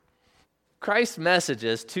Christ's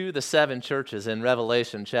messages to the 7 churches in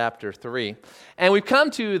Revelation chapter 3. And we've come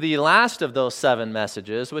to the last of those 7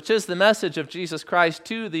 messages, which is the message of Jesus Christ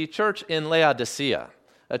to the church in Laodicea,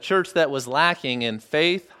 a church that was lacking in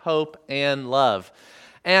faith, hope, and love.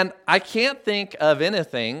 And I can't think of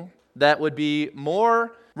anything that would be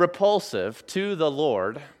more repulsive to the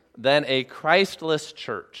Lord than a Christless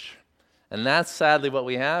church. And that's sadly what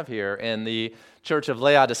we have here in the church of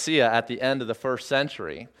Laodicea at the end of the 1st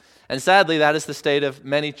century. And sadly, that is the state of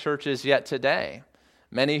many churches yet today.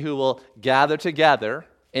 Many who will gather together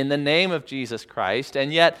in the name of Jesus Christ,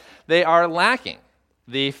 and yet they are lacking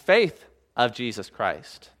the faith of Jesus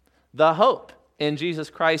Christ, the hope in Jesus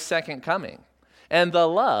Christ's second coming, and the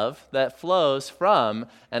love that flows from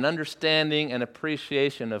an understanding and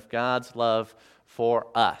appreciation of God's love for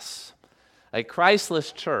us. A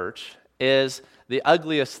Christless church is the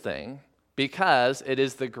ugliest thing because it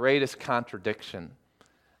is the greatest contradiction.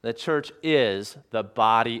 The church is the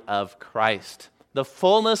body of Christ, the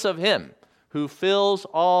fullness of Him who fills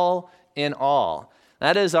all in all.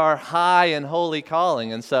 That is our high and holy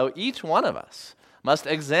calling. And so each one of us must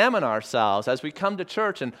examine ourselves as we come to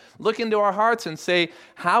church and look into our hearts and say,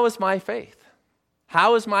 how is my faith?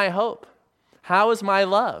 How is my hope? How is my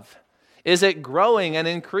love? Is it growing and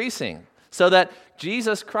increasing so that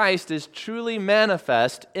Jesus Christ is truly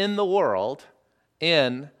manifest in the world,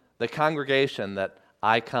 in the congregation that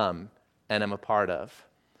I come and am a part of?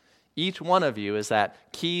 Each one of you is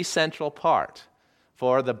that key central part,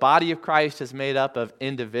 for the body of Christ is made up of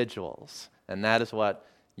individuals, and that is what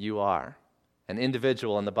you are, an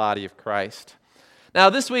individual in the body of Christ. Now,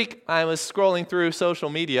 this week I was scrolling through social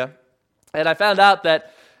media, and I found out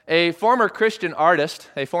that a former Christian artist,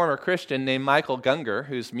 a former Christian named Michael Gungor,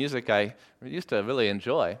 whose music I used to really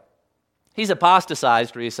enjoy, he's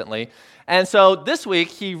apostatized recently, and so this week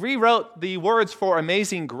he rewrote the words for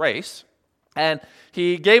Amazing Grace, and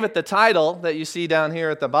he gave it the title that you see down here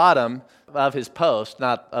at the bottom of his post,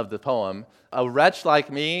 not of the poem, "A Wretch Like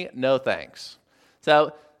Me, No Thanks."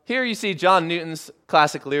 So here you see John Newton's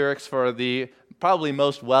classic lyrics for the probably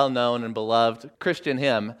most well-known and beloved Christian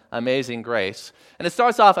hymn, Amazing Grace. And it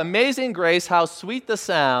starts off, "Amazing grace, how sweet the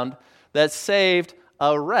sound that saved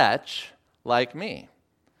a wretch like me."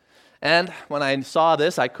 And when I saw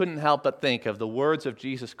this, I couldn't help but think of the words of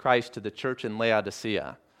Jesus Christ to the church in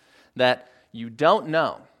Laodicea, that you don't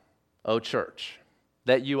know, O church,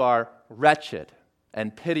 that you are wretched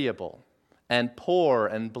and pitiable and poor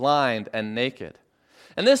and blind and naked.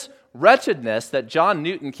 And this wretchedness that John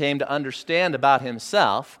Newton came to understand about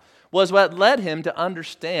himself was what led him to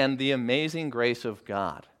understand the amazing grace of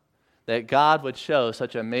God, that God would show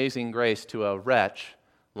such amazing grace to a wretch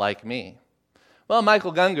like me. Well,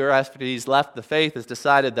 Michael Gungor, after he's left the faith, has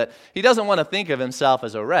decided that he doesn't want to think of himself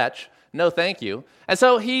as a wretch. No, thank you. And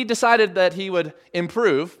so he decided that he would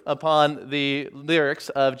improve upon the lyrics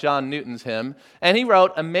of John Newton's hymn, and he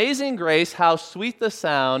wrote, "Amazing grace, how sweet the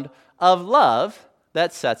sound of love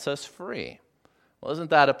that sets us free." Well, isn't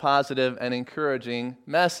that a positive and encouraging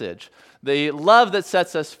message? The love that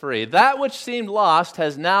sets us free. That which seemed lost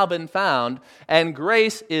has now been found, and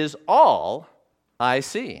grace is all I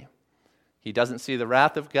see. He doesn't see the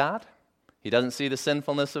wrath of God. He doesn't see the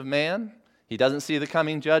sinfulness of man. He doesn't see the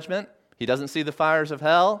coming judgment. He doesn't see the fires of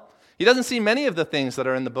hell. He doesn't see many of the things that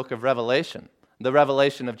are in the book of Revelation, the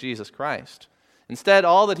revelation of Jesus Christ. Instead,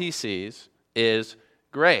 all that he sees is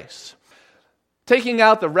grace. Taking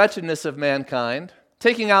out the wretchedness of mankind,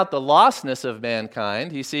 taking out the lostness of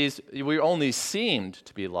mankind, he sees we only seemed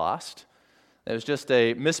to be lost. It was just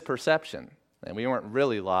a misperception. And we weren't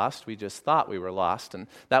really lost, we just thought we were lost. And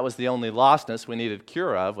that was the only lostness we needed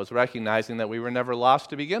cure of, was recognizing that we were never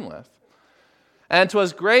lost to begin with. And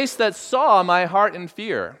 'twas grace that saw my heart in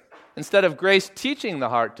fear. Instead of grace teaching the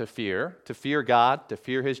heart to fear God, to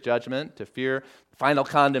fear His judgment, to fear final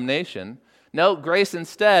condemnation, no, grace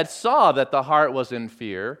instead saw that the heart was in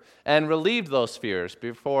fear and relieved those fears.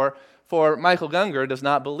 For Michael Gungor does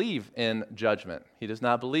not believe in judgment. He does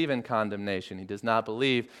not believe in condemnation. He does not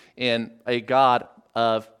believe in a God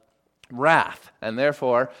of wrath. And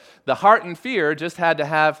therefore, the heart in fear just had to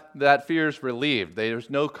have that fears relieved. There's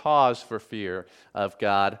no cause for fear of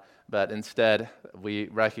God, but instead we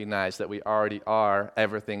recognize that we already are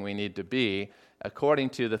everything we need to be according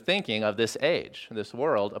to the thinking of this age, this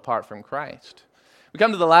world, apart from Christ. We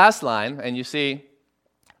come to the last line, and you see,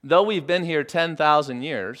 though we've been here 10,000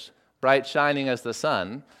 years, bright shining as the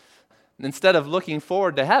sun, instead of looking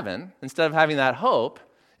forward to heaven, instead of having that hope,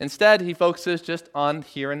 instead he focuses just on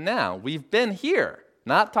here and now. We've been here,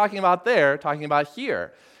 not talking about there, talking about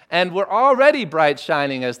here. And we're already bright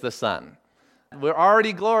shining as the sun. We're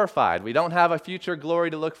already glorified. We don't have a future glory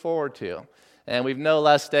to look forward to. And we've no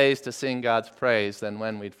less days to sing God's praise than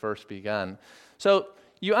when we'd first begun. So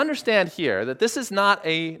you understand here that this is not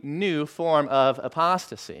a new form of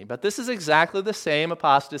apostasy, but this is exactly the same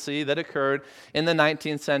apostasy that occurred in the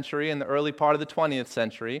 19th century and the early part of the 20th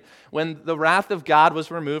century when the wrath of God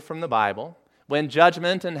was removed from the Bible, when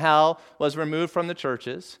judgment and hell was removed from the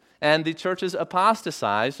churches, and the churches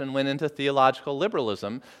apostatized and went into theological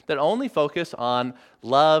liberalism that only focused on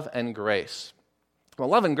love and grace. Well,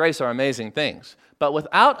 love and grace are amazing things, but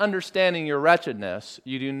without understanding your wretchedness,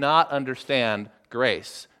 you do not understand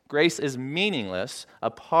grace. Grace is meaningless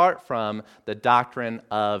apart from the doctrine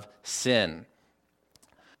of sin.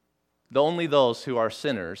 Only those who are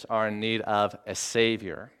sinners are in need of a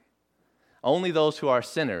Savior. Only those who are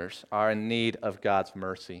sinners are in need of God's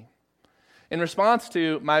mercy. In response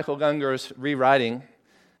to Michael Gungor's rewriting,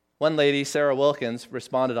 one lady, Sarah Wilkins,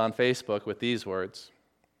 responded on Facebook with these words: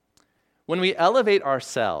 "When we elevate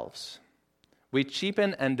ourselves, we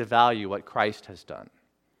cheapen and devalue what Christ has done,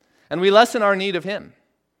 and we lessen our need of Him.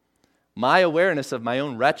 My awareness of my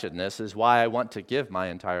own wretchedness is why I want to give my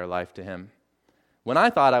entire life to Him. When I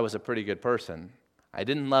thought I was a pretty good person, I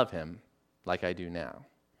didn't love Him like I do now."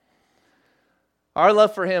 Our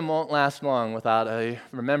love for Him won't last long without a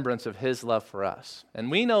remembrance of His love for us.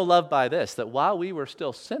 And we know love by this, that while we were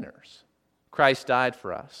still sinners, Christ died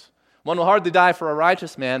for us. One will hardly die for a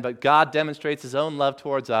righteous man, but God demonstrates His own love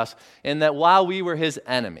towards us in that while we were His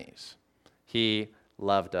enemies, He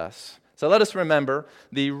loved us. So let us remember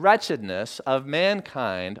the wretchedness of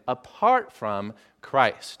mankind apart from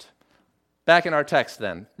Christ. Back in our text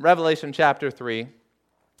then, Revelation chapter 3.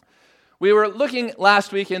 We were looking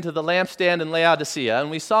last week into the lampstand in Laodicea,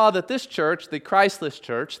 and we saw that this church, the Christless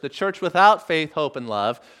church, the church without faith, hope, and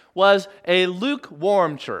love, was a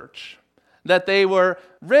lukewarm church. That they were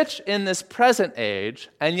rich in this present age,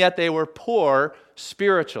 and yet they were poor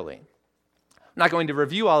spiritually. I'm not going to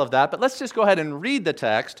review all of that, but let's just go ahead and read the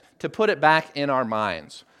text to put it back in our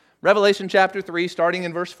minds. Revelation chapter 3, starting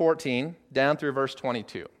in verse 14, down through verse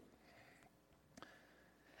 22.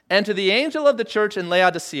 "And to the angel of the church in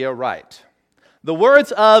Laodicea write, the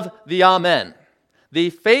words of the Amen, the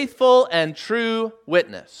faithful and true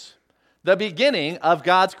witness, the beginning of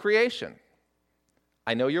God's creation.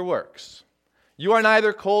 I know your works. You are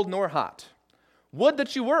neither cold nor hot. Would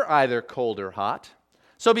that you were either cold or hot.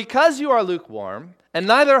 So because you are lukewarm, and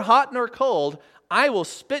neither hot nor cold, I will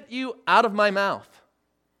spit you out of my mouth.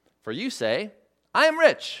 For you say, I am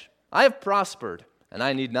rich, I have prospered, and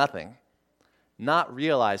I need nothing, not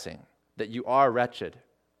realizing that you are wretched,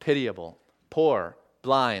 pitiable, poor,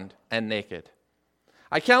 blind, and naked.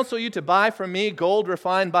 I counsel you to buy from me gold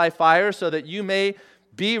refined by fire so that you may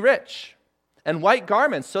be rich, and white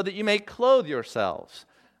garments so that you may clothe yourselves,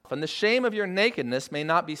 and the shame of your nakedness may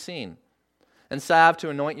not be seen, and salve to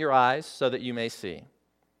anoint your eyes so that you may see.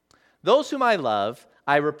 Those whom I love,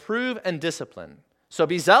 I reprove and discipline, so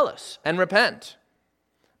be zealous and repent.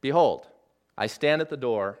 Behold, I stand at the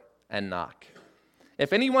door and knock.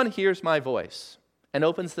 If anyone hears my voice and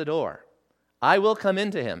opens the door, I will come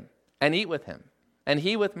into him and eat with him, and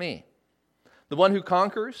he with me. The one who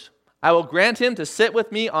conquers, I will grant him to sit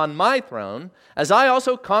with me on my throne, as I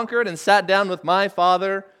also conquered and sat down with my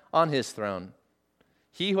Father on his throne.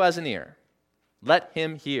 He who has an ear, let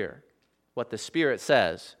him hear what the Spirit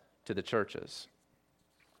says to the churches."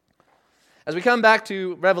 As we come back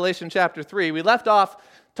to Revelation chapter 3, we left off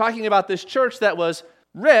talking about this church that was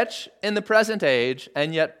rich in the present age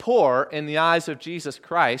and yet poor in the eyes of Jesus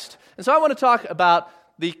Christ. And so I want to talk about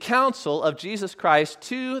the counsel of Jesus Christ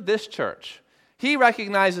to this church. He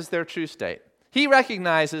recognizes their true state. He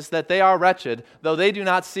recognizes that they are wretched, though they do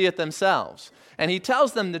not see it themselves. And he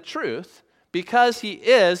tells them the truth because he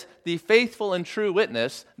is the faithful and true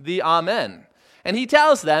witness, the Amen. And he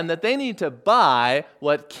tells them that they need to buy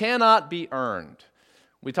what cannot be earned.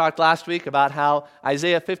 We talked last week about how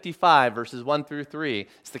Isaiah 55, verses 1 through 3,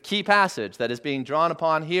 is the key passage that is being drawn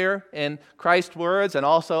upon here in Christ's words and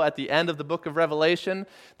also at the end of the book of Revelation,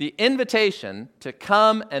 the invitation to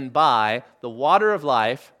come and buy the water of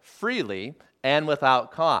life freely and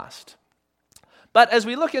without cost. But as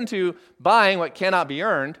we look into buying what cannot be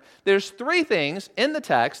earned, there's three things in the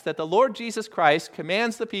text that the Lord Jesus Christ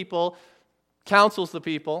commands the people, counsels the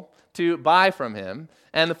people to buy from him.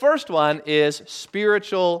 And the first one is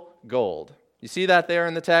spiritual gold. You see that there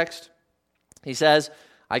in the text? He says,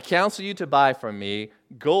 I counsel you to buy from me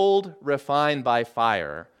gold refined by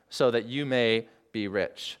fire so that you may be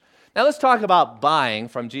rich. Now let's talk about buying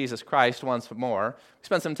from Jesus Christ once more. We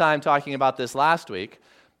spent some time talking about this last week.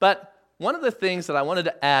 But one of the things that I wanted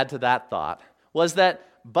to add to that thought was that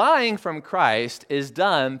buying from Christ is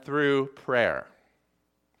done through prayer.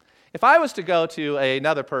 If I was to go to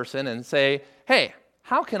another person and say, hey,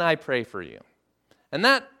 how can I pray for you? And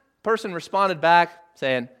that person responded back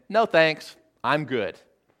saying, no thanks, I'm good.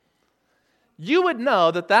 You would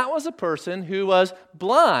know that that was a person who was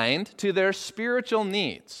blind to their spiritual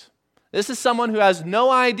needs. This is someone who has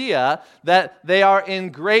no idea that they are in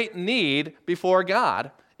great need before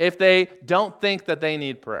God if they don't think that they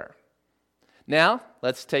need prayer. Now,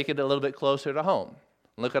 let's take it a little bit closer to home.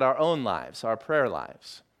 Look at our own lives, our prayer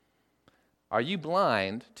lives. Are you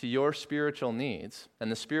blind to your spiritual needs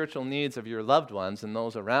and the spiritual needs of your loved ones and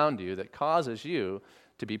those around you that causes you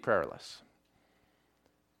to be prayerless?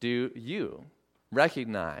 Do you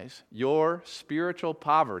recognize your spiritual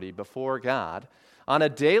poverty before God on a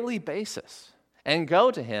daily basis and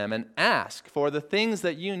go to Him and ask for the things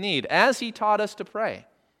that you need as He taught us to pray?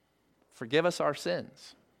 Forgive us our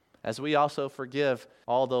sins, as we also forgive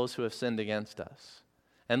all those who have sinned against us.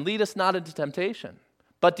 And lead us not into temptation,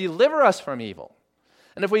 but deliver us from evil.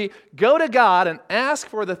 And if we go to God and ask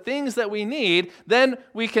for the things that we need, then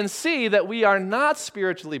we can see that we are not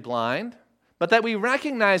spiritually blind, but that we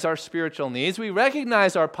recognize our spiritual needs, we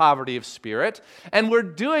recognize our poverty of spirit, and we're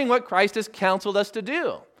doing what Christ has counseled us to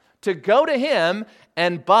go to Him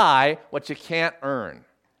and buy what you can't earn.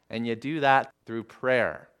 And you do that through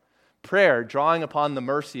prayer. Prayer drawing upon the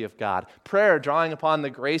mercy of God. Prayer drawing upon the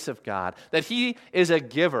grace of God. That He is a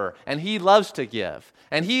giver and He loves to give.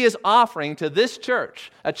 And He is offering to this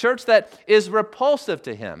church, a church that is repulsive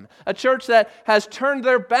to Him, a church that has turned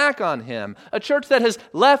their back on Him, a church that has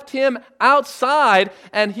left Him outside,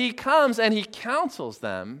 and He comes and He counsels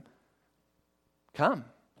them. Come,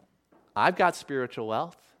 I've got spiritual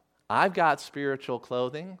wealth. I've got spiritual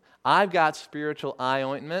clothing. I've got spiritual eye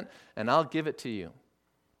ointment, and I'll give it to you.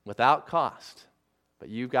 Without cost, but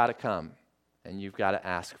you've got to come and you've got to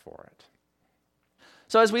ask for it.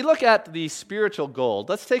 So as we look at the spiritual gold,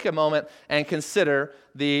 let's take a moment and consider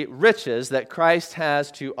the riches that Christ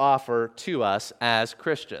has to offer to us as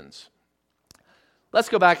Christians. Let's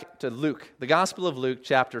go back to Luke, the Gospel of Luke,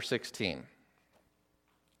 chapter 16.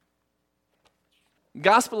 The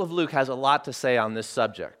Gospel of Luke has a lot to say on this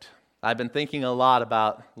subject. I've been thinking a lot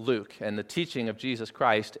about Luke and the teaching of Jesus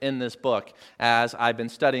Christ in this book as I've been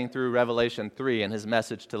studying through Revelation 3 and his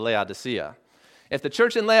message to Laodicea. If the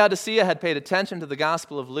church in Laodicea had paid attention to the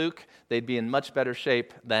Gospel of Luke, they'd be in much better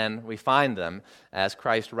shape than we find them as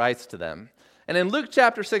Christ writes to them. And in Luke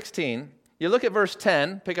chapter 16, you look at verse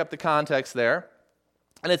 10, pick up the context there,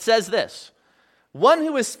 and it says this: "One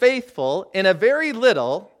who is faithful in a very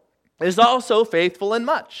little is also faithful in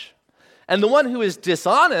much. And the one who is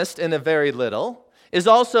dishonest in a very little is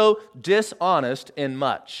also dishonest in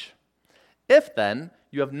much. If then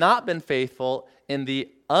you have not been faithful in the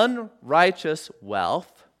unrighteous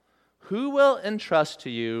wealth, who will entrust to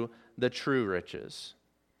you the true riches?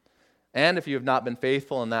 And if you have not been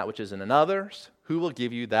faithful in that which is in another's, who will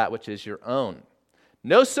give you that which is your own?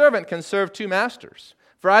 No servant can serve two masters,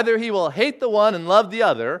 for either he will hate the one and love the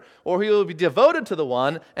other, or he will be devoted to the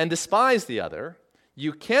one and despise the other.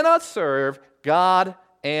 You cannot serve God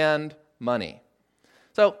and money."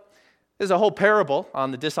 So there's a whole parable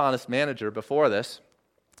on the dishonest manager before this.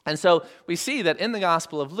 And so we see that in the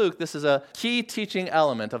Gospel of Luke, this is a key teaching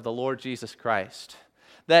element of the Lord Jesus Christ,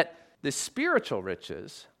 that the spiritual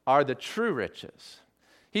riches are the true riches.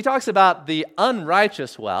 He talks about the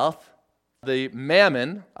unrighteous wealth, the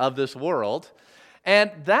mammon of this world, and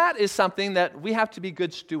that is something that we have to be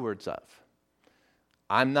good stewards of.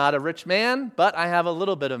 I'm not a rich man, but I have a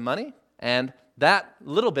little bit of money, and that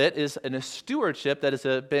little bit is in a stewardship that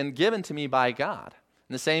has been given to me by God.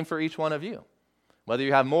 And the same for each one of you. Whether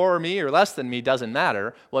you have more or me or less than me doesn't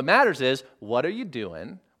matter. What matters is, what are you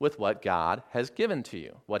doing with what God has given to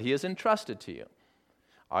you, what He has entrusted to you?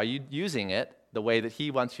 Are you using it the way that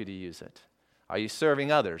He wants you to use it? Are you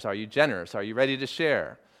serving others? Are you generous? Are you ready to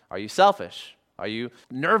share? Are you selfish? Are you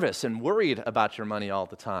nervous and worried about your money all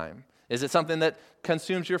the time? Is it something that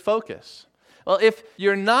consumes your focus? Well, if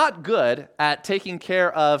you're not good at taking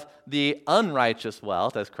care of the unrighteous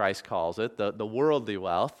wealth, as Christ calls it, the worldly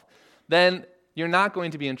wealth, then you're not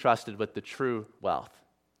going to be entrusted with the true wealth,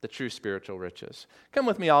 the true spiritual riches. Come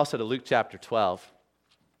with me also to Luke chapter 12.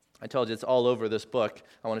 I told you it's all over this book.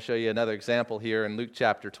 I want to show you another example here in Luke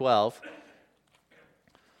chapter 12.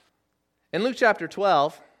 In Luke chapter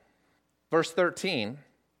 12, verse 13,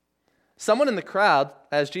 someone in the crowd,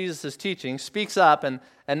 as Jesus is teaching, speaks up and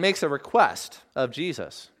makes a request of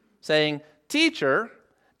Jesus, saying, "Teacher,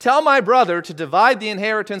 tell my brother to divide the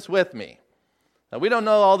inheritance with me." Now, we don't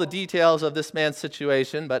know all the details of this man's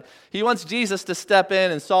situation, but he wants Jesus to step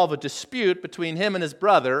in and solve a dispute between him and his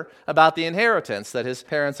brother about the inheritance that his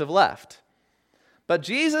parents have left. But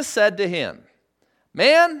Jesus said to him,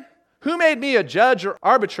 "Man, who made me a judge or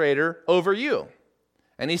arbitrator over you?"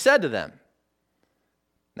 And he said to them,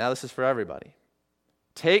 now this is for everybody,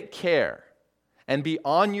 "Take care and be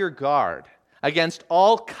on your guard against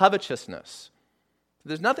all covetousness."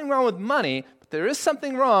 There's nothing wrong with money, but there is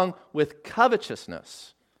something wrong with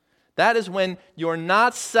covetousness. That is when you're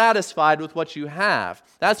not satisfied with what you have.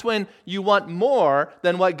 That's when you want more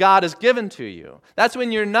than what God has given to you. That's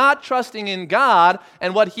when you're not trusting in God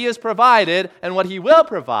and what He has provided and what He will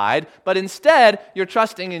provide, but instead you're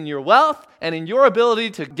trusting in your wealth and in your ability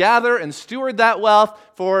to gather and steward that wealth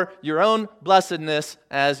for your own blessedness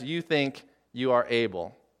as you think you are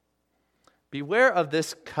able. Beware of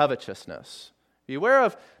this covetousness. Beware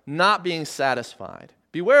of not being satisfied.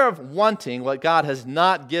 Beware of wanting what God has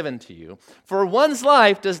not given to you, for one's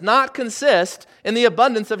life does not consist in the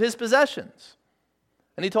abundance of his possessions.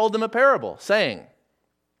 And he told them a parable, saying,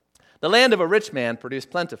 "The land of a rich man produced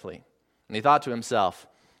plentifully. And he thought to himself,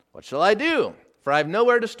 'What shall I do? For I have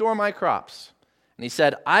nowhere to store my crops.' And he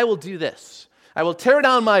said, 'I will do this. I will tear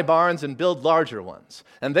down my barns and build larger ones,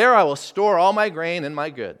 and there I will store all my grain and my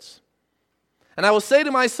goods. And I will say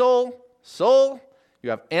to my soul, Soul,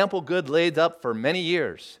 you have ample good laid up for many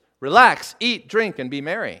years. Relax, eat, drink, and be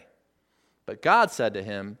merry.' But God said to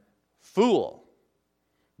him, 'Fool,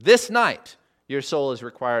 this night your soul is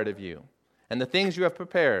required of you, and the things you have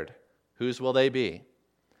prepared, whose will they be?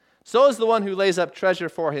 So is the one who lays up treasure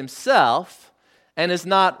for himself and is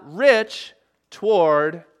not rich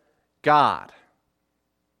toward God.'"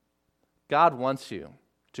 God wants you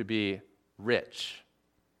to be rich.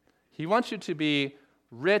 He wants you to be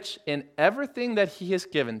rich in everything that He has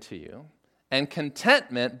given to you, and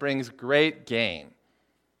contentment brings great gain.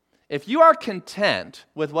 If you are content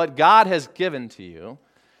with what God has given to you,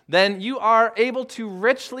 then you are able to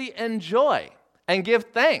richly enjoy and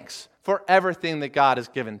give thanks for everything that God has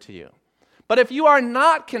given to you. But if you are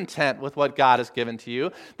not content with what God has given to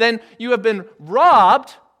you, then you have been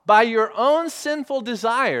robbed by your own sinful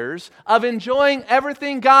desires of enjoying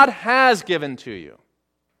everything God has given to you.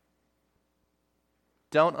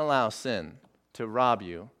 Don't allow sin to rob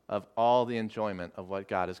you of all the enjoyment of what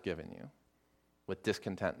God has given you with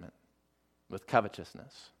discontentment, with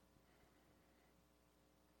covetousness.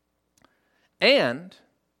 And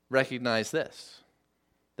recognize this,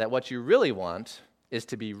 that what you really want is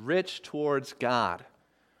to be rich towards God,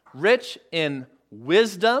 rich in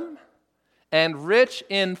wisdom and rich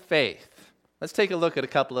in faith. Let's take a look at a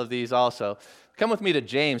couple of these also. Come with me to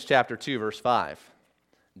James chapter 2, verse 5.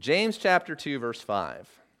 James chapter 2, verse 5.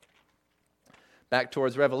 Back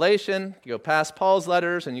towards Revelation, you go past Paul's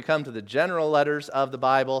letters and you come to the general letters of the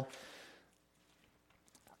Bible.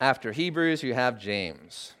 After Hebrews, you have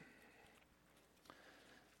James.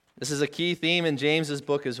 This is a key theme in James's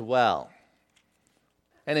book as well.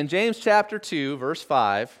 And in James chapter 2, verse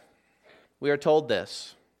 5, we are told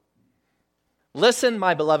this: "Listen,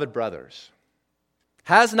 my beloved brothers,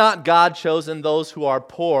 has not God chosen those who are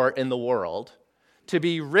poor in the world to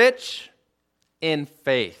be rich in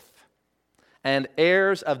faith and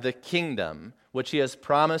heirs of the kingdom which He has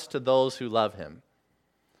promised to those who love Him?"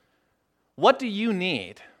 What do you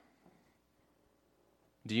need?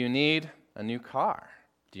 Do you need a new car?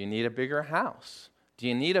 Do you need a bigger house? Do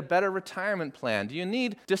you need a better retirement plan? Do you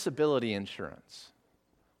need disability insurance?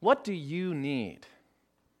 What do you need?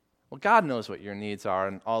 Well, God knows what your needs are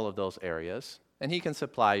in all of those areas, and He can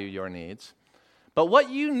supply you your needs. But what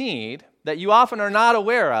you need, that you often are not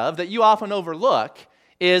aware of, that you often overlook,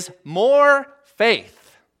 is more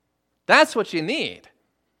faith. That's what you need.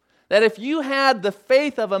 That if you had the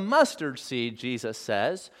faith of a mustard seed, Jesus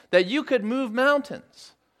says, that you could move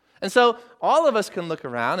mountains. And so all of us can look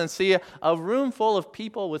around and see a room full of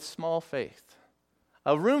people with small faith.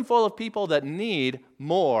 A room full of people that need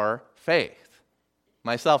more faith,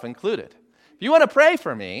 myself included. If you want to pray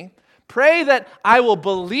for me, pray that I will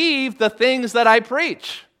believe the things that I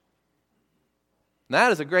preach. And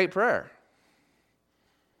that is a great prayer.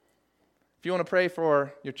 If you want to pray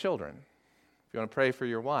for your children, if you want to pray for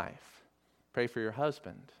your wife, pray for your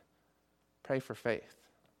husband, pray for faith.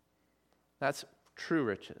 That's true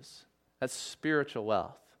riches. That's spiritual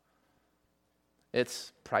wealth.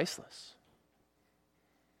 It's priceless.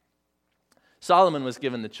 Solomon was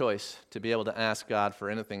given the choice to be able to ask God for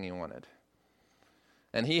anything he wanted.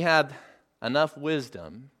 And he had enough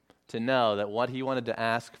wisdom to know that what he wanted to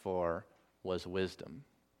ask for was wisdom.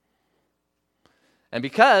 And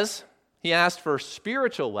because he asked for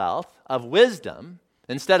spiritual wealth of wisdom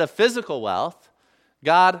instead of physical wealth,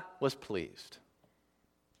 God was pleased.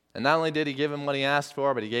 And not only did he give him what he asked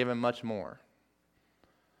for, but he gave him much more.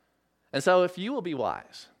 And so if you will be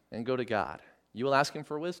wise and go to God, you will ask him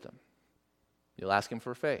for wisdom. You'll ask him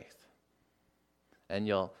for faith. And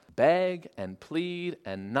you'll beg and plead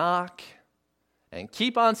and knock and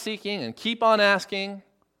keep on seeking and keep on asking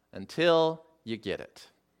until you get it.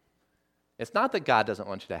 It's not that God doesn't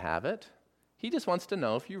want you to have it. He just wants to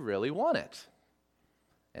know if you really want it.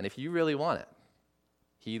 And if you really want it,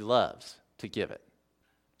 he loves to give it.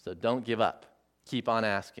 So don't give up. Keep on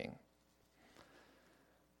asking.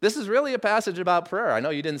 This is really a passage about prayer. I know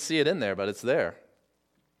you didn't see it in there, but it's there.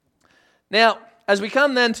 Now, as we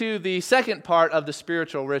come then to the second part of the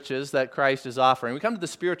spiritual riches that Christ is offering, we come to the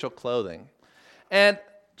spiritual clothing. And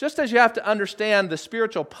just as you have to understand the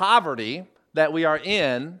spiritual poverty that we are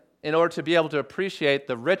in order to be able to appreciate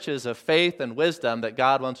the riches of faith and wisdom that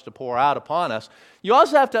God wants to pour out upon us, you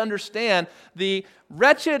also have to understand the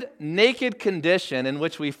wretched, naked condition in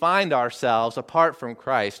which we find ourselves apart from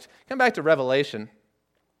Christ. Come back to Revelation.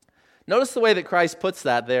 Notice the way that Christ puts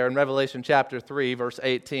that there in Revelation chapter 3, verse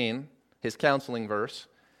 18, his counseling verse.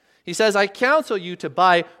 He says, I counsel you to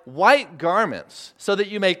buy white garments so that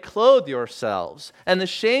you may clothe yourselves, and the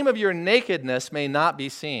shame of your nakedness may not be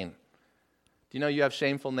seen. Do you know you have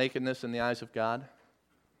shameful nakedness in the eyes of God?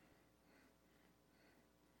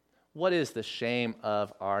 What is the shame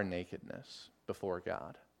of our nakedness before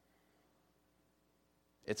God?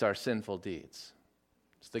 It's our sinful deeds.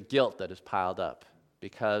 It's the guilt that is piled up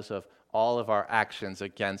because of all of our actions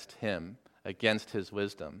against him, against his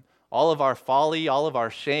wisdom. All of our folly, all of our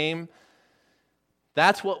shame,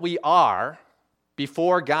 that's what we are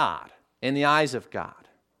before God, in the eyes of God.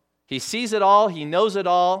 He sees it all, he knows it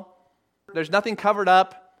all. There's nothing covered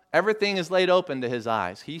up. Everything is laid open to his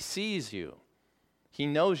eyes. He sees you. He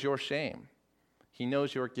knows your shame. He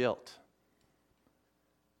knows your guilt.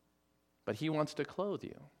 But he wants to clothe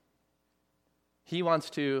you. He wants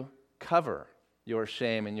to cover your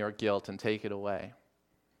shame and your guilt and take it away.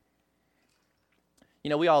 You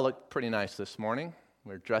know, we all look pretty nice this morning.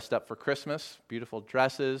 We're dressed up for Christmas, beautiful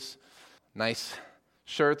dresses, nice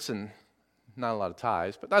shirts, and not a lot of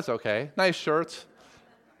ties, but that's okay. Nice shirts.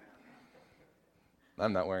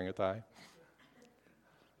 I'm not wearing a tie.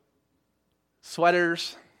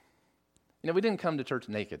 Sweaters. You know, we didn't come to church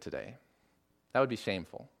naked today. That would be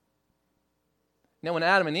shameful. You know, when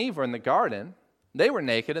Adam and Eve were in the garden, they were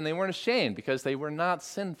naked and they weren't ashamed because they were not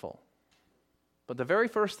sinful. But the very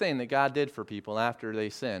first thing that God did for people after they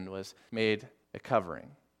sinned was made a covering,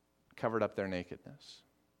 covered up their nakedness.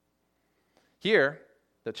 Here,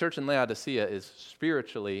 the church in Laodicea is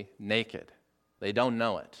spiritually naked. They don't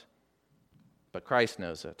know it, but Christ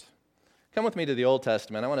knows it. Come with me to the Old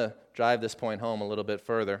Testament. I want to drive this point home a little bit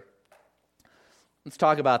further. Let's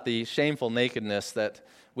talk about the shameful nakedness that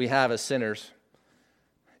we have as sinners.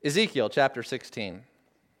 Ezekiel chapter 16.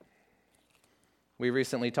 We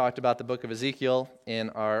recently talked about the book of Ezekiel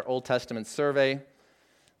in our Old Testament survey.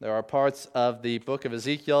 There are parts of the book of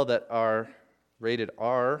Ezekiel that are rated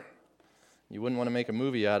R. You wouldn't want to make a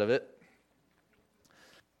movie out of it.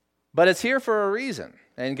 But it's here for a reason,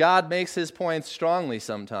 and God makes his points strongly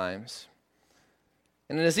sometimes.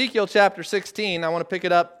 And in Ezekiel chapter 16, I want to pick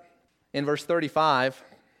it up in verse 35.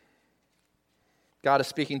 God is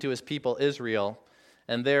speaking to his people Israel,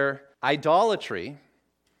 and their idolatry.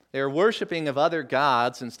 They're worshiping of other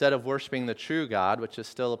gods instead of worshiping the true God, which is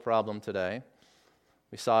still a problem today.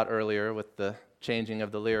 We saw it earlier with the changing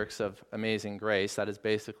of the lyrics of Amazing Grace. That is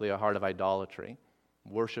basically a heart of idolatry,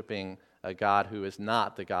 worshiping a God who is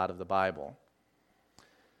not the God of the Bible.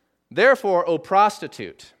 Therefore, O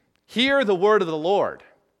prostitute, hear the word of the Lord.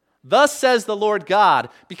 Thus says the Lord God,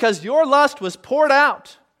 because your lust was poured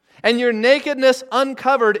out, and your nakedness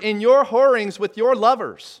uncovered in your whorings with your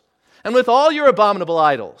lovers, and with all your abominable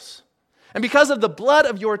idols, and because of the blood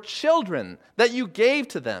of your children that you gave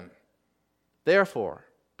to them. Therefore,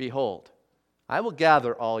 behold, I will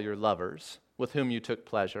gather all your lovers with whom you took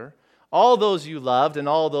pleasure, all those you loved and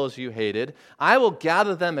all those you hated. I will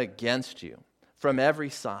gather them against you from every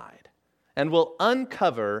side, and will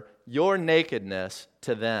uncover your nakedness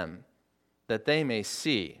to them, that they may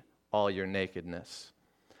see all your nakedness.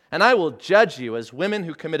 And I will judge you as women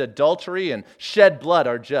who commit adultery and shed blood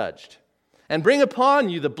are judged, and bring upon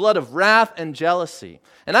you the blood of wrath and jealousy.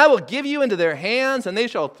 And I will give you into their hands, and they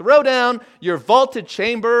shall throw down your vaulted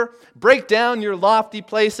chamber, break down your lofty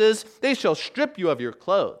places. They shall strip you of your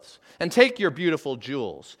clothes, and take your beautiful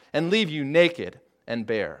jewels, and leave you naked and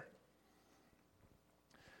bare.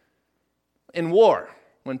 In war,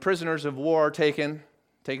 when prisoners of war are taken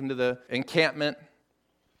to the encampment,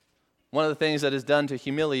 One of the things that is done to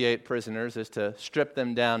humiliate prisoners is to strip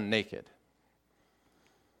them down naked.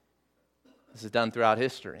 This is done throughout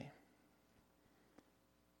history.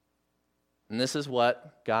 And this is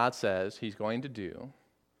what God says he's going to do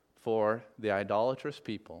for the idolatrous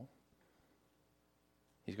people.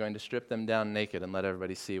 He's going to strip them down naked and let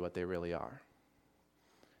everybody see what they really are.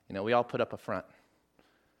 You know, we all put up a front.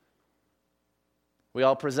 We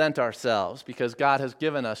all present ourselves because God has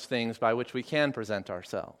given us things by which we can present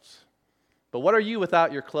ourselves. But what are you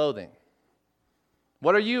without your clothing?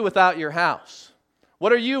 What are you without your house?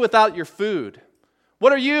 What are you without your food?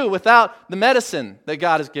 What are you without the medicine that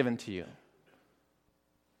God has given to you?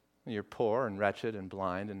 You're poor and wretched and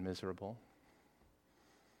blind and miserable.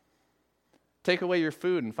 Take away your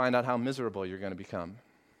food and find out how miserable you're going to become.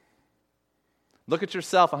 Look at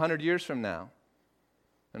yourself 100 years from now,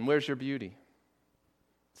 and where's your beauty?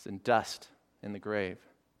 It's in dust in the grave.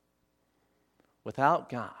 Without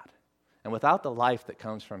God and without the life that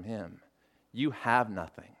comes from Him, you have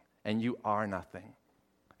nothing and you are nothing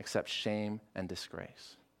except shame and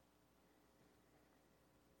disgrace.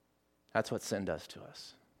 That's what sin does to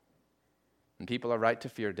us. And people are right to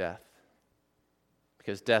fear death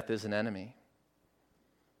because death is an enemy.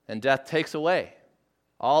 And death takes away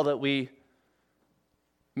all that we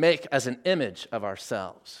make as an image of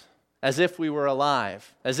ourselves, as if we were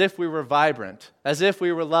alive, as if we were vibrant, as if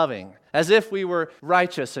we were loving, as if we were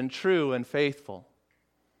righteous and true and faithful.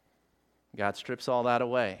 God strips all that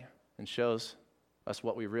away and shows us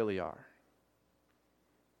what we really are.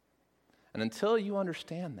 And until you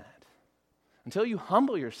understand that, until you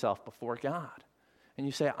humble yourself before God and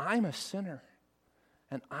you say, I'm a sinner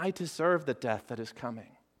and I deserve the death that is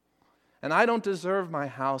coming. And I don't deserve my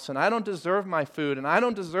house, and I don't deserve my food, and I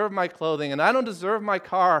don't deserve my clothing, and I don't deserve my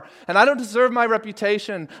car, and I don't deserve my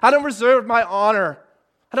reputation. I don't deserve my honor.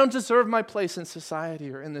 I don't deserve my place in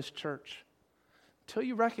society or in this church. Until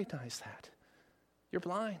you recognize that, you're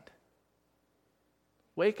blind.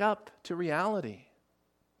 Wake up to reality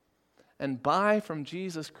and buy from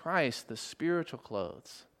Jesus Christ the spiritual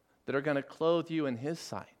clothes that are going to clothe you in His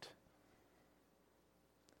sight.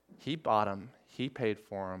 He bought them. He paid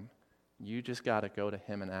for them. You just got to go to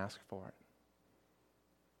Him and ask for it.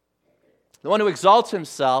 The one who exalts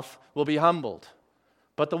himself will be humbled,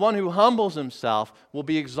 but the one who humbles himself will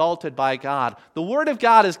be exalted by God. The Word of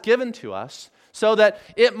God is given to us so that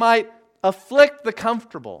it might afflict the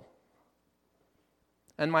comfortable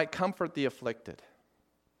and might comfort the afflicted.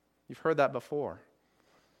 You've heard that before.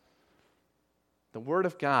 The Word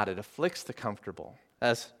of God, it afflicts the comfortable,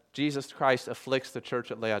 as Jesus Christ afflicts the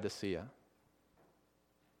church at Laodicea.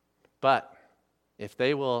 But if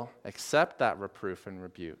they will accept that reproof and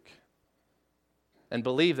rebuke and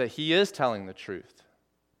believe that He is telling the truth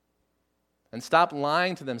and stop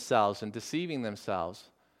lying to themselves and deceiving themselves,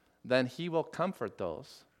 then He will comfort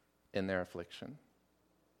those in their affliction.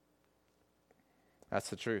 That's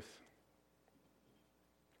the truth.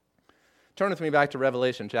 Turn with me back to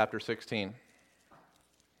Revelation chapter 16.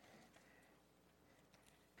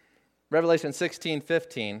 Revelation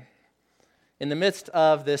 16:15. In the midst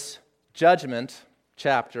of this judgment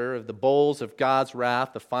chapter of the bowls of God's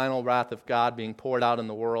wrath, the final wrath of God being poured out in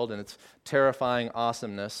the world and its terrifying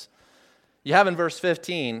awesomeness, you have in verse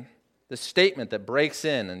 15 the statement that breaks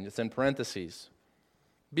in, and it's in parentheses.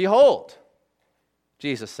 Behold,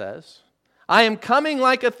 Jesus says, I am coming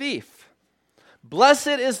like a thief. Blessed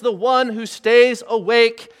is the one who stays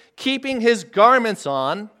awake, keeping his garments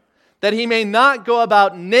on, that he may not go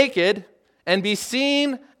about naked and be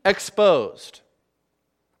seen exposed.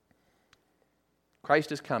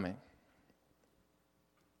 Christ is coming.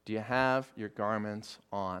 Do you have your garments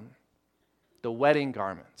on? The wedding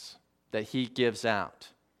garments that He gives out.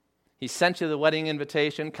 He sent you the wedding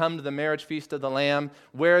invitation. Come to the marriage feast of the Lamb.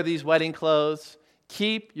 Wear these wedding clothes.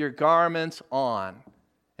 Keep your garments on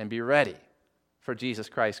and be ready for Jesus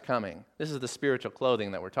Christ coming. This is the spiritual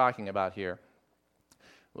clothing that we're talking about here.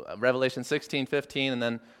 Revelation 16:15, and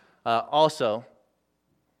then also,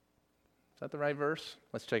 is that the right verse?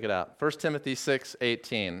 Let's check it out. 1 Timothy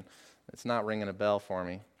 6:18. It's not ringing a bell for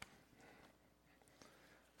me.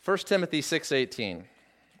 1 Timothy 6:18.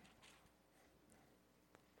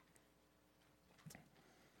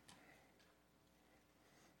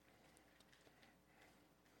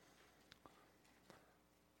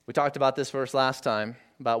 We talked about this verse last time,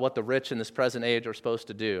 about what the rich in this present age are supposed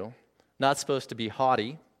to do. Not supposed to be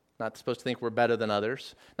haughty, not supposed to think we're better than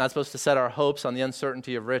others, not supposed to set our hopes on the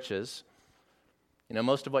uncertainty of riches. You know,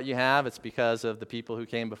 most of what you have, it's because of the people who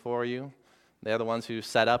came before you. They're the ones who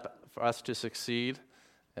set up for us to succeed.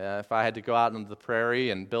 If I had to go out into the prairie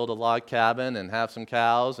and build a log cabin and have some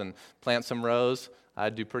cows and plant some rows,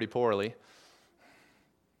 I'd do pretty poorly.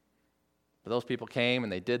 But those people came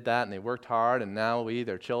and they did that and they worked hard, and now we,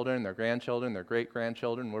 their children, their grandchildren, their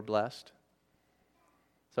great-grandchildren, we're blessed.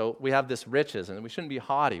 So we have this riches, and we shouldn't be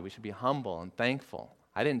haughty. We should be humble and thankful.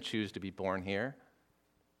 I didn't choose to be born here.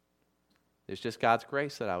 It's just God's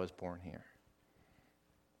grace that I was born here.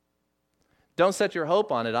 Don't set your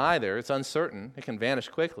hope on it either. It's uncertain. It can vanish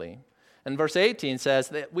quickly. And verse 18 says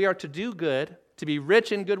that we are to do good, to be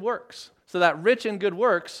rich in good works. So that rich in good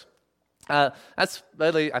works, that's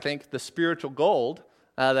really, I think, the spiritual gold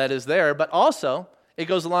that is there. But also, it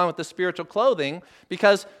goes along with the spiritual clothing,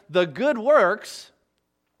 because the good works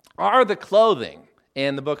are the clothing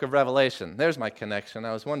in the book of Revelation. There's my connection.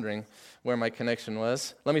 I was wondering where my connection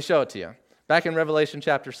was. Let me show it to you. Back in Revelation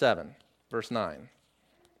chapter 7, verse 9.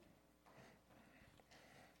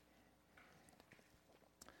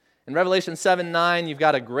 In Revelation 7:9, you've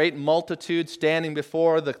got a great multitude standing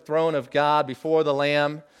before the throne of God, before the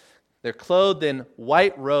Lamb. They're clothed in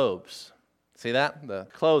white robes. See that? The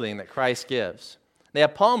clothing that Christ gives. They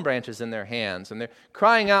have palm branches in their hands, and they're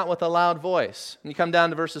crying out with a loud voice. And you come down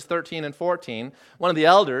to verses 13 and 14. One of the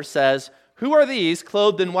elders says, "Who are these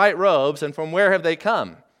clothed in white robes, and from where have they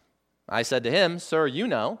come?" I said to him, "Sir, you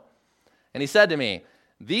know." And he said to me,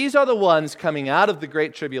 "These are the ones coming out of the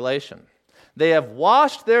great tribulation. They have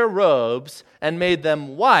washed their robes and made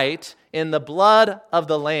them white in the blood of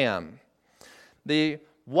the Lamb." The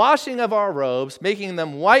washing of our robes, making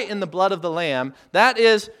them white in the blood of the Lamb, that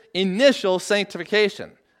is initial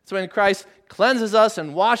sanctification. It's when Christ cleanses us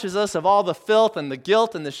and washes us of all the filth and the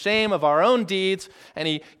guilt and the shame of our own deeds, and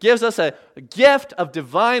he gives us a gift of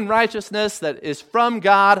divine righteousness that is from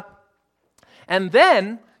God. And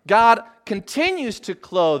then God continues to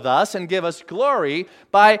clothe us and give us glory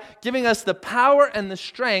by giving us the power and the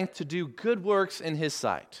strength to do good works in his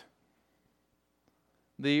sight.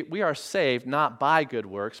 We are saved not by good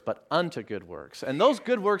works, but unto good works. And those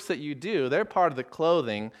good works that you do, they're part of the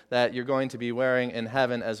clothing that you're going to be wearing in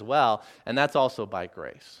heaven as well. And that's also by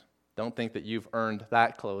grace. Don't think that you've earned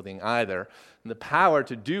that clothing either. The power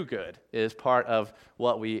to do good is part of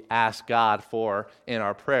what we ask God for in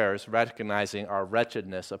our prayers, recognizing our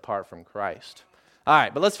wretchedness apart from Christ. All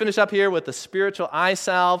right, but let's finish up here with the spiritual eye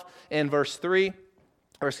salve in verse 3.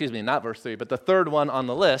 Or excuse me, not verse 3, but the third one on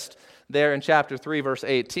the list there in chapter 3, verse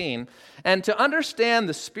 18. And to understand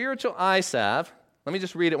the spiritual eye salve, let me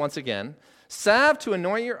just read it once again. "Salve to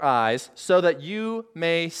anoint your eyes so that you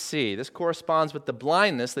may see." This corresponds with the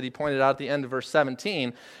blindness that he pointed out at the end of verse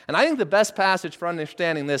 17. And I think the best passage for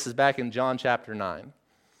understanding this is back in John chapter 9.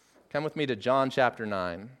 Come with me to John chapter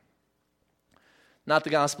 9. Not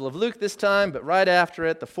the Gospel of Luke this time, but right after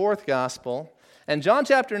it, the fourth Gospel. And John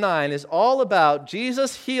chapter 9 is all about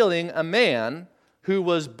Jesus healing a man who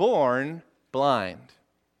was born blind.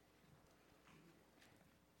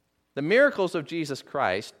 The miracles of Jesus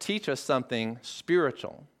Christ teach us something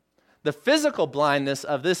spiritual. The physical blindness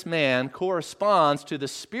of this man corresponds to the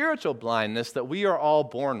spiritual blindness that we are all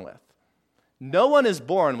born with. No one is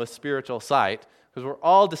born with spiritual sight because we're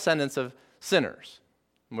all descendants of sinners,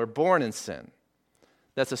 and we're born in sin.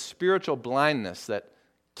 That's a spiritual blindness that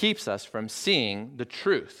keeps us from seeing the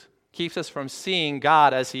truth, keeps us from seeing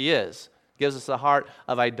God as he is, gives us a heart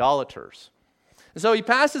of idolaters. And so he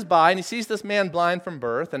passes by and he sees this man blind from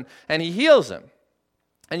birth and he heals him.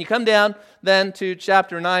 And you come down then to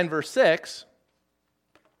chapter 9, verse 6,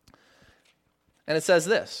 and it says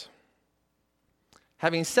this: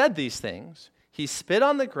 "Having said these things, he spit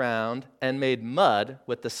on the ground and made mud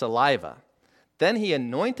with the saliva. Then he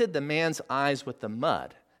anointed the man's eyes with the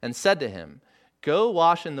mud and said to him, 'Go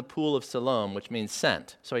wash in the pool of Siloam,'" which means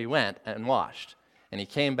sent. So he went and washed, and he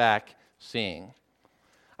came back seeing.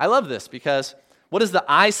 I love this because what is the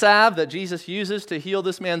eye salve that Jesus uses to heal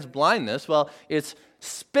this man's blindness? Well, it's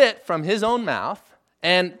spit from his own mouth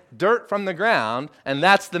and dirt from the ground, and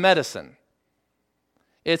that's the medicine.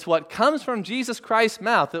 It's what comes from Jesus Christ's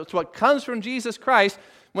mouth. It's what comes from Jesus Christ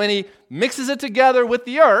when he mixes it together with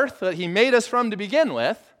the earth that he made us from to begin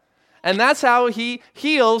with, and that's how he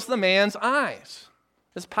heals the man's eyes.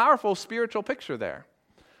 This powerful spiritual picture there.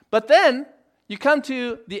 But then you come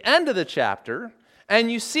to the end of the chapter, and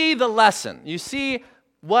you see the lesson. You see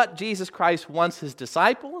what Jesus Christ wants his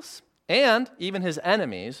disciples and even his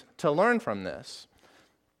enemies to learn from this.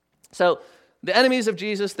 So the enemies of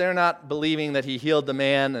Jesus, they're not believing that he healed the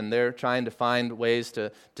man, and they're trying to find ways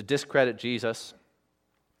to discredit Jesus.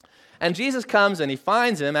 And Jesus comes and he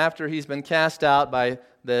finds him after he's been cast out by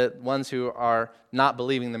the ones who are not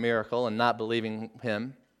believing the miracle and not believing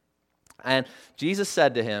him. And Jesus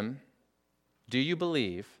said to him, do you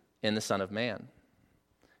believe in the Son of Man?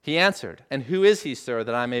 He answered, and who is he, sir,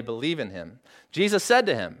 that I may believe in him? Jesus said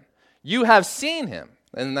to him, you have seen him.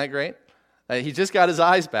 Isn't that great? He just got his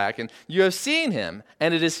eyes back, and you have seen him,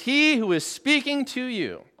 and it is he who is speaking to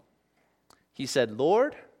you. He said,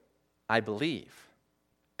 Lord, I believe.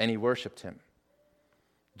 And he worshiped him.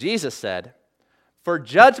 Jesus said, for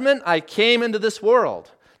judgment I came into this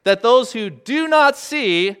world, that those who do not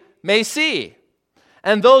see may see,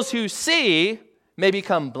 and those who see may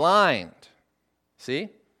become blind. See?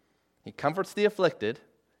 He comforts the afflicted,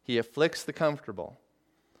 he afflicts the comfortable.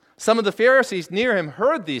 Some of the Pharisees near him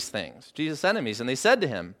heard these things, Jesus' enemies, and they said to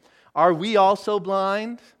him, are we also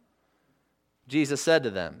blind? Jesus said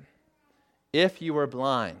to them, if you were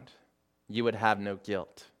blind, you would have no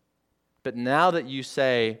guilt. But now that you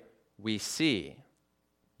say, we see,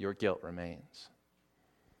 your guilt remains.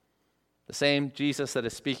 The same Jesus that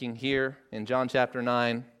is speaking here in John chapter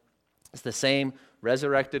 9 is the same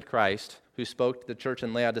resurrected Christ who spoke to the church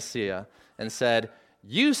in Laodicea and said,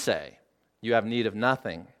 you say you have need of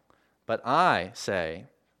nothing, but I say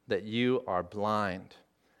that you are blind.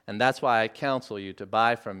 And that's why I counsel you to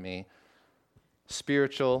buy from me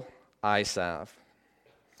spiritual eye salve.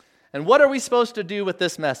 And what are we supposed to do with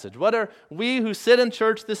this message? What are we who sit in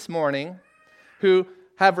church this morning, who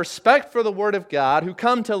have respect for the Word of God, who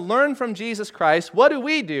come to learn from Jesus Christ, what do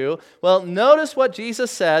we do? Well, notice what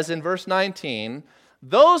Jesus says in verse 19.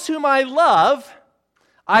 Those whom I love,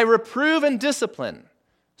 I reprove and discipline.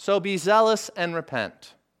 So be zealous and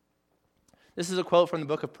repent. This is a quote from the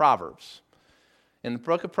book of Proverbs. In the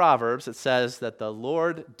book of Proverbs, it says that the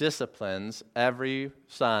Lord disciplines every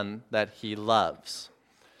son that he loves.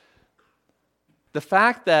 The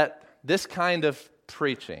fact that this kind of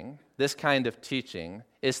preaching, this kind of teaching,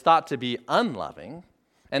 is thought to be unloving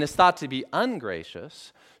and is thought to be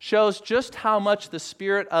ungracious shows just how much the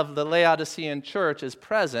spirit of the Laodicean church is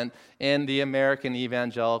present in the American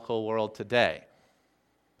evangelical world today.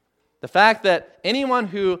 The fact that anyone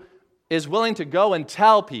who is willing to go and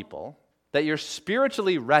tell people that you're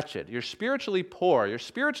spiritually wretched, you're spiritually poor, you're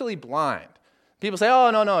spiritually blind. People say,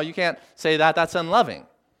 oh, no, you can't say that, that's unloving.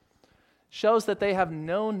 Shows that they have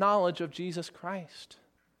no knowledge of Jesus Christ.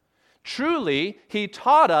 Truly, he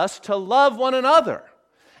taught us to love one another.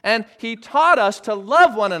 And he taught us to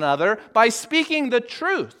love one another by speaking the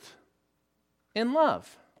truth in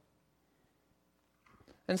love.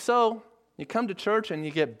 And so, you come to church and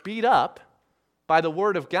you get beat up by the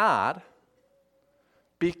Word of God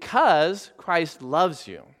because Christ loves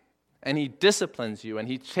you and he disciplines you and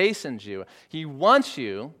he chastens you. He wants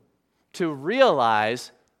you to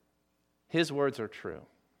realize his words are true.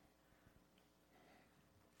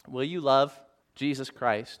 Will you love Jesus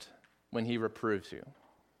Christ when he reproves you?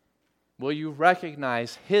 Will you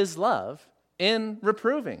recognize his love in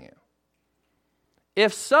reproving you?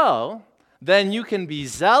 If so, then you can be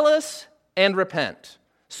zealous and repent.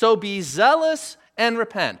 So be zealous and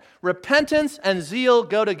repent. Repentance and zeal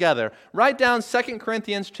go together. Write down 2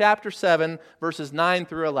 Corinthians chapter 7, verses 9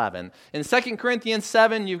 through 11. In 2 Corinthians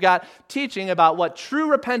 7, you've got teaching about what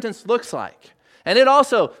true repentance looks like. And it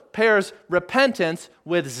also pairs repentance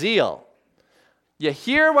with zeal. You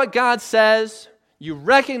hear what God says, you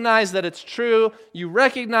recognize that it's true, you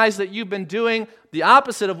recognize that you've been doing the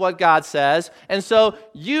opposite of what God says, and so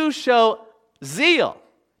you show zeal.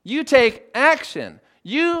 You take action.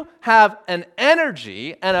 You have an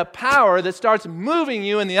energy and a power that starts moving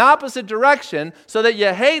you in the opposite direction so that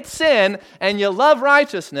you hate sin and you love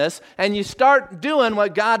righteousness and you start doing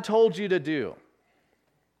what God told you to do.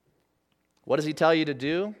 What does he tell you to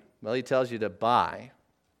do? Well, he tells you to buy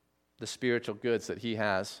the spiritual goods that he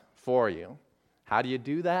has for you. How do you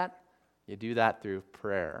do that? You do that through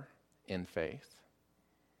prayer in faith.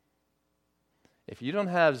 If you don't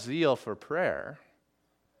have zeal for prayer,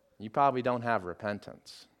 you probably don't have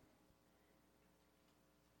repentance.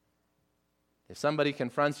 If somebody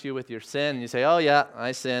confronts you with your sin and you say, oh yeah,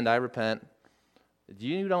 I sinned, I repent,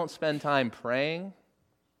 you don't spend time praying,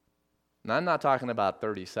 and I'm not talking about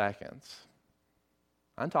 30 seconds.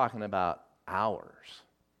 I'm talking about hours.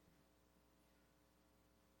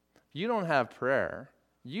 If you don't have prayer,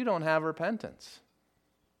 you don't have repentance.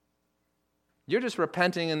 You're just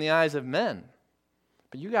repenting in the eyes of men.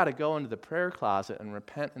 But you got to go into the prayer closet and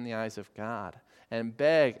repent in the eyes of God and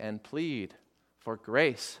beg and plead for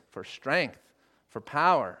grace, for strength, for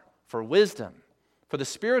power, for wisdom, for the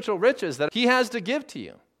spiritual riches that he has to give to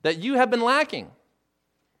you, that you have been lacking.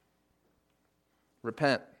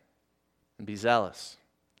 Repent and be zealous.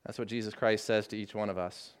 That's what Jesus Christ says to each one of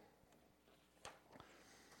us.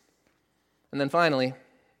 And then finally,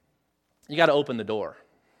 you got to open the door.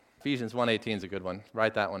 Ephesians 1:18 is a good one.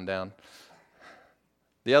 Write that one down.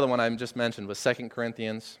 The other one I just mentioned was 2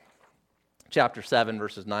 Corinthians chapter 7,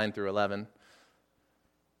 verses 9 through 11.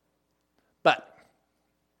 But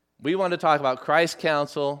we want to talk about Christ's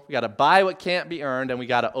counsel. We got to buy what can't be earned, and we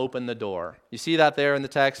got to open the door. You see that there in the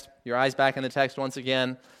text? Your eyes back in the text once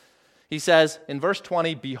again. He says in verse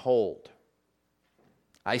 20, "Behold,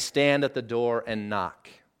 I stand at the door and knock.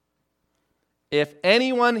 If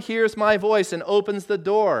anyone hears my voice and opens the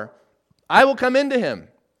door, I will come into him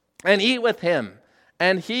and eat with him,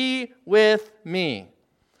 and he with me."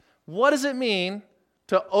 What does it mean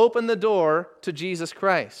to open the door to Jesus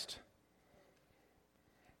Christ?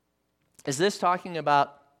 Is this talking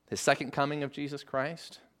about his second coming of Jesus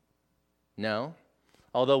Christ? No.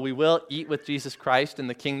 Although we will eat with Jesus Christ in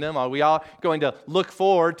the kingdom, are we all going to look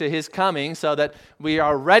forward to his coming so that we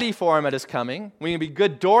are ready for him at his coming? We can be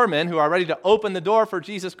good doormen who are ready to open the door for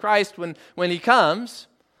Jesus Christ when he comes.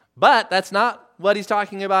 But that's not what he's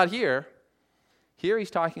talking about here. Here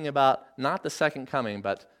he's talking about not the second coming,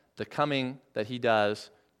 but the coming that he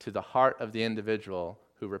does to the heart of the individual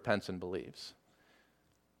who repents and believes.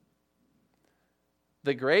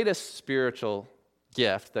 The greatest spiritual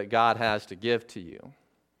gift that God has to give to you,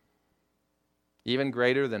 even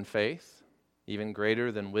greater than faith, even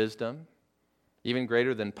greater than wisdom, even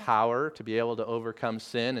greater than power to be able to overcome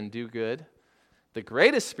sin and do good, the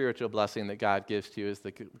greatest spiritual blessing that God gives to you is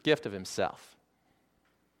the gift of himself.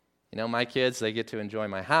 You know, my kids, they get to enjoy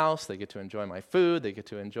my house, they get to enjoy my food, they get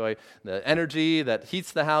to enjoy the energy that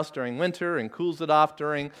heats the house during winter and cools it off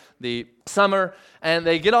during the summer, and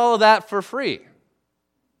they get all of that for free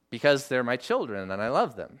because they're my children and I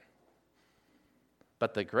love them.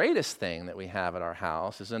 But the greatest thing that we have at our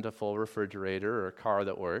house isn't a full refrigerator or a car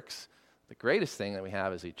that works. The greatest thing that we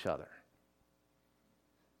have is each other.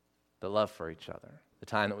 The love for each other, the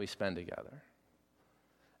time that we spend together.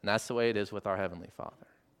 And that's the way it is with our Heavenly Father.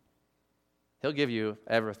 He'll give you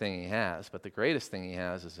everything he has, but the greatest thing he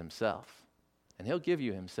has is himself. And he'll give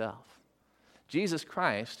you himself. Jesus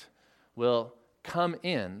Christ will come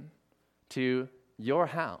in to your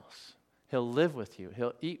house. He'll live with you.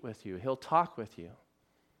 He'll eat with you. He'll talk with you.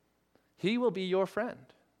 He will be your friend.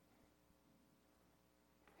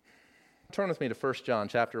 Turn with me to 1 John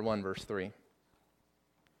chapter 1, verse 3.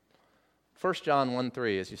 1 John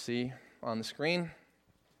 1:3, as you see on the screen.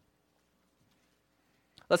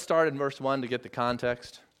 Let's start in verse 1 to get the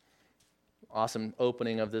context. Awesome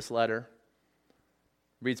opening of this letter.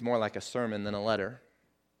 Reads more like a sermon than a letter.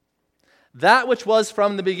 "That which was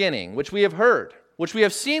from the beginning, which we have heard, which we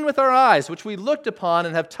have seen with our eyes, which we looked upon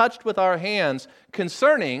and have touched with our hands,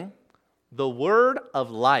 concerning the word of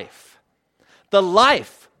life. The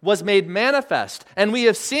life was made manifest, and we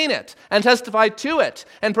have seen it, and testified to it,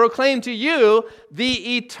 and proclaimed to you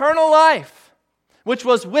the eternal life, which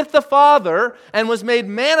was with the Father, and was made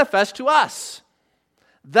manifest to us.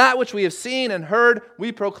 That which we have seen and heard,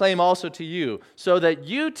 we proclaim also to you, so that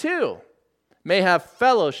you too may have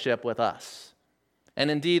fellowship with us. And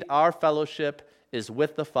indeed, our fellowship is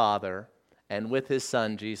with the Father and with his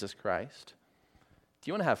Son, Jesus Christ." Do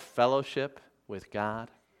you want to have fellowship with God?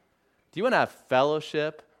 Do you want to have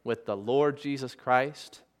fellowship with the Lord Jesus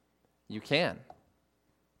Christ? You can.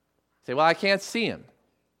 Say, "Well, I can't see him.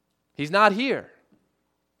 He's not here."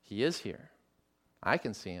 He is here. I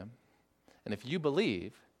can see him. And if you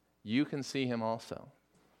believe, you can see him also.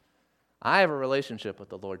 I have a relationship with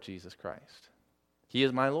the Lord Jesus Christ. He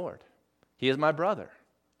is my Lord. He is my brother.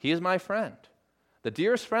 He is my friend. The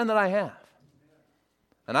dearest friend that I have.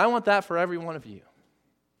 And I want that for every one of you.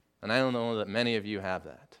 And I don't know that many of you have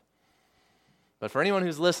that. But for anyone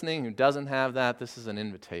who's listening who doesn't have that, this is an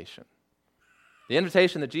invitation. The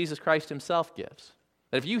invitation that Jesus Christ himself gives.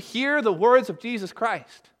 That if you hear the words of Jesus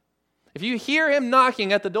Christ, if you hear him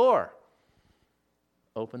knocking at the door,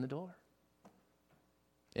 open the door.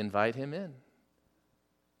 Invite him in.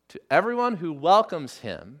 To everyone who welcomes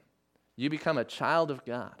him, you become a child of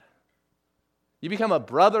God. You become a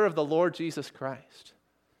brother of the Lord Jesus Christ.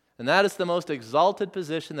 And that is the most exalted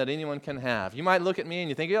position that anyone can have. You might look at me and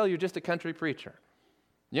you think, "Oh, you're just a country preacher.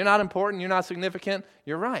 You're not important, you're not significant."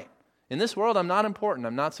 You're right. In this world, I'm not important,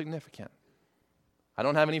 I'm not significant. I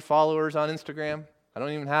don't have any followers on Instagram. I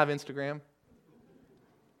don't even have Instagram.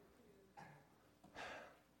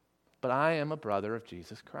 But I am a brother of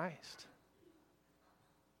Jesus Christ.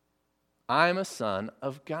 I'm a son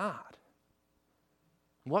of God.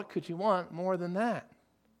 What could you want more than that?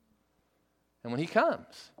 And when he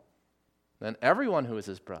comes, then everyone who is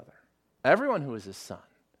his brother, everyone who is his son,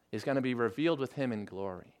 is going to be revealed with him in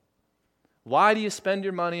glory. Why do you spend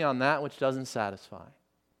your money on that which doesn't satisfy?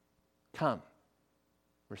 Come,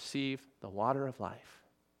 receive the water of life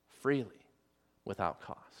freely, without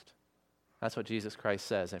cost. That's what Jesus Christ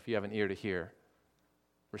says. If you have an ear to hear,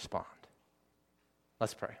 respond.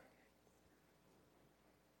 Let's pray.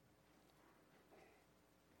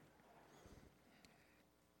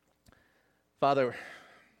 Father,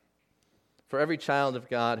 for every child of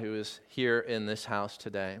God who is here in this house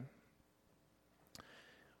today,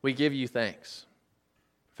 we give you thanks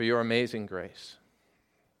for your amazing grace.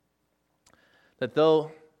 That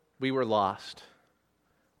though we were lost,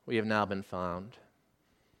 we have now been found.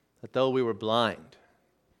 That though we were blind,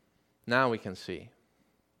 now we can see.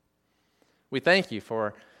 We thank you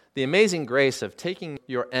for the amazing grace of taking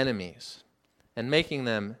your enemies and making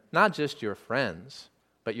them not just your friends,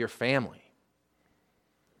 but your family.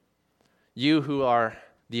 You who are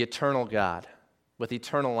the eternal God, with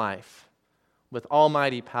eternal life, with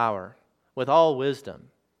almighty power, with all wisdom,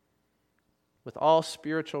 with all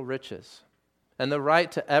spiritual riches, and the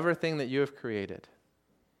right to everything that you have created.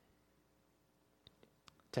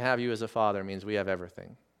 To have you as a father means we have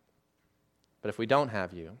everything. But if we don't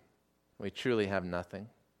have you, we truly have nothing.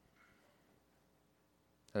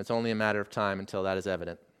 And it's only a matter of time until that is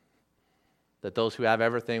evident. That those who have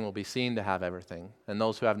everything will be seen to have everything, and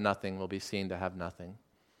those who have nothing will be seen to have nothing.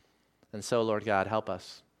 And so, Lord God, help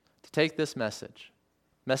us to take this message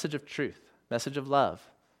of truth, message of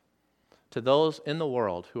love, to those in the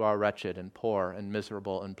world who are wretched and poor and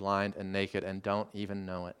miserable and blind and naked and don't even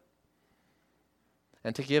know it.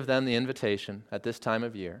 And to give them the invitation at this time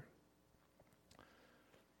of year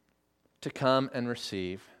to come and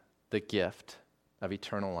receive the gift of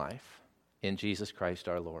eternal life in Jesus Christ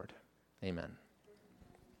our Lord. Amen.